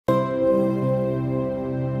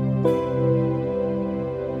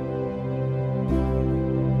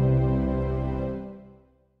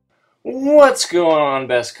What's going on,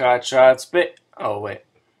 best hotshots?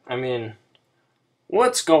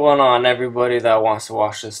 What's going on, everybody that wants to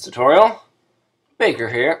watch this tutorial? Baker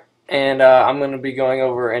here, and I'm going to be going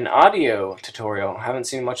over an audio tutorial. I haven't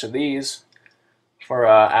seen much of these for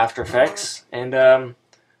After Effects, and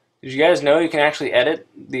did you guys know you can actually edit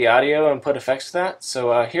the audio and put effects to that?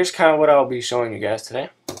 So here's kind of what I'll be showing you guys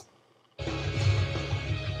today.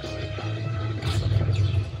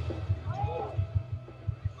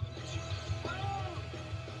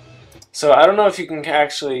 So I don't know if you can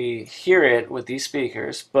actually hear it with these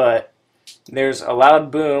speakers, but there's a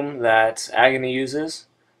loud boom that Agony uses,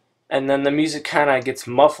 and then the music kind of gets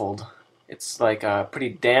muffled. It's like pretty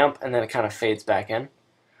damp, and then it kind of fades back in.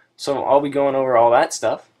 So I'll be going over all that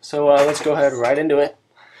stuff. So let's go ahead right into it.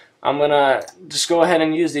 I'm gonna just go ahead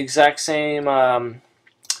and use the exact same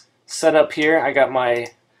setup here. I got my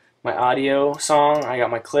audio song, I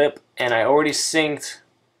got my clip, and I already synced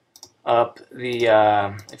up the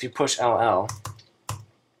if you push LL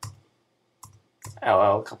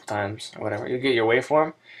a couple times or whatever, you'll get your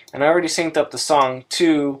waveform, and I already synced up the song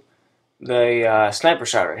to the sniper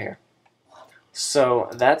shot right here. So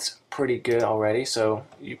that's pretty good already, so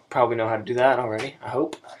you probably know how to do that already, I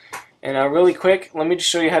hope. And really quick, let me just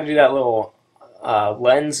show you how to do that little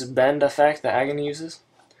lens bend effect that Agony uses.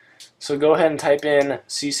 So go ahead and type in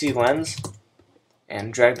CC lens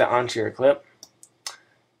and drag that onto your clip.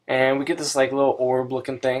 And we get this like little orb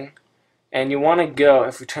looking thing, and you want to go,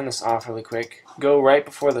 if we turn this off really quick, go right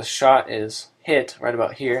before the shot is hit, right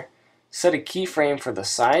about here, set a keyframe for the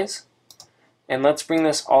size, and let's bring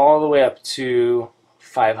this all the way up to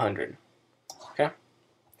 500. Okay,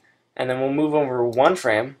 and then we'll move over one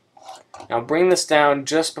frame. Now bring this down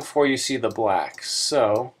just before you see the black.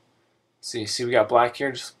 So see we got black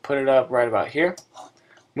here, just put it up right about here,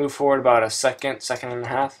 move forward about a second and a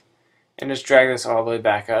half, and just drag this all the way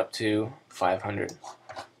back up to 500.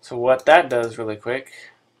 So what that does really quick,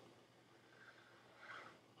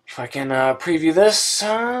 if I can preview this,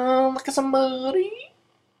 look at somebody,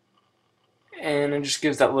 and it just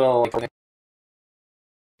gives that little yeah.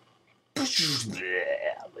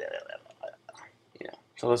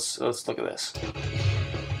 So let's look at this.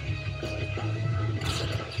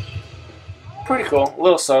 Pretty cool, a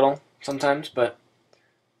little subtle sometimes, but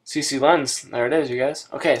CC lens, there it is, you guys.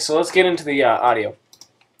 Okay, so let's get into the audio.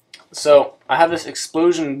 So I have this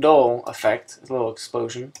explosion dull effect, a little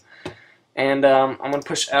explosion, and I'm going to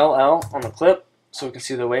push LL on the clip so we can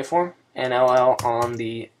see the waveform, and LL on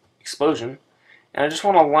the explosion. And I just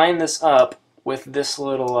want to line this up with this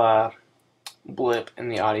little blip in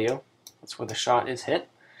the audio. That's where the shot is hit.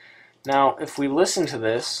 Now, if we listen to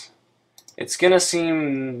this, it's going to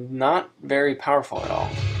seem not very powerful at all.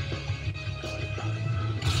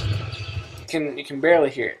 You can barely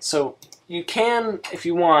hear it. So you can, if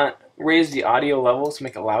you want, raise the audio levels to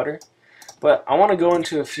make it louder, but I want to go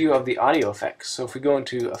into a few of the audio effects. So if we go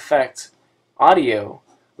into Effect, Audio,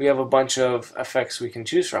 we have a bunch of effects we can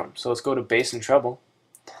choose from. So let's go to Bass and Treble,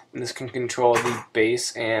 and this can control the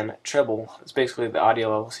bass and treble. It's basically the audio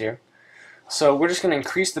levels here. So we're just going to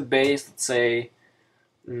increase the bass, let's say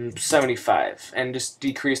 75, and just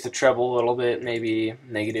decrease the treble a little bit, maybe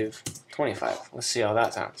negative 25. Let's see how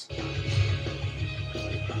that sounds.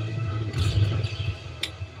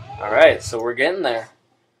 Alright, so we're getting there.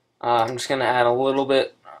 I'm just going to add a little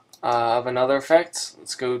bit of another effect.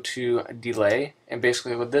 Let's go to delay, and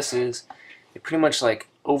basically what this is, it pretty much like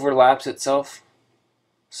overlaps itself.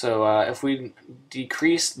 So if we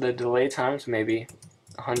decrease the delay time to maybe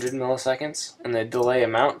 100 milliseconds and the delay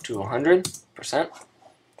amount to 100%,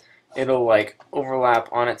 it'll like overlap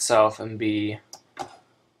on itself and be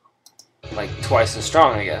like twice as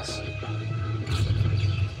strong, I guess.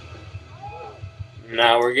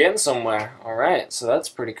 Now we're getting somewhere. Alright, so that's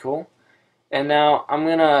pretty cool. And now I'm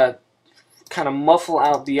going to kind of muffle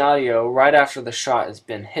out the audio right after the shot has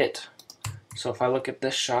been hit. So if I look at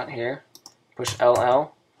this shot here, push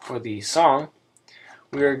LL for the song,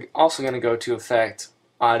 we're also going to go to Effect,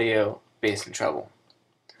 Audio, Bass and Treble.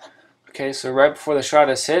 Okay, so right before the shot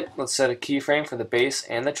is hit, let's set a keyframe for the bass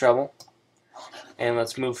and the treble. And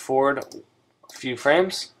let's move forward a few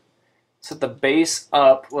frames. Set the bass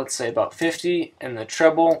up, let's say about 50, and the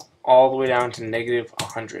treble all the way down to negative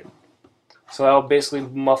 100. So that'll basically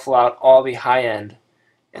muffle out all the high end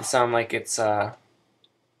and sound like it's,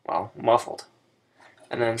 well, muffled.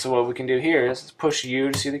 And then so what we can do here is push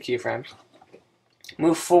U to see the keyframes.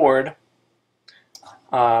 Move forward,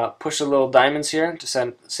 push the little diamonds here to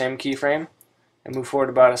set the same keyframe, and move forward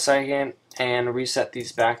about a second and reset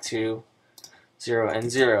these back to 0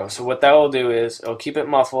 and 0. So what that will do is it'll keep it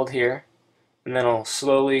muffled here, and then it'll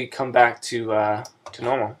slowly come back to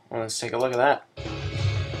normal. Well, let's take a look at that.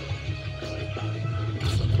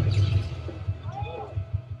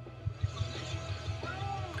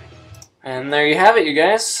 And there you have it, you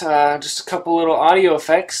guys. Just a couple little audio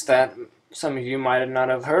effects that some of you might not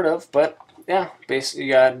have heard of, but yeah,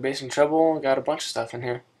 you got bass and treble, got a bunch of stuff in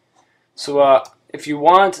here. So if you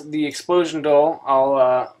want the explosion doll,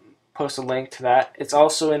 I'll post a link to that. It's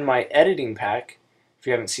also in my editing pack. If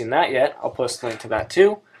you haven't seen that yet, I'll post a link to that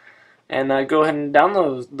too. And go ahead and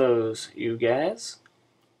download those, you guys.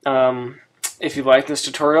 If you like this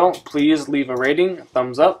tutorial, please leave a rating, a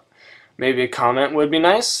thumbs up. Maybe a comment would be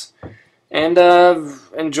nice. And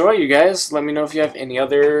enjoy, you guys. Let me know if you have any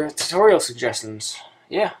other tutorial suggestions.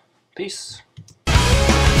 Yeah, peace.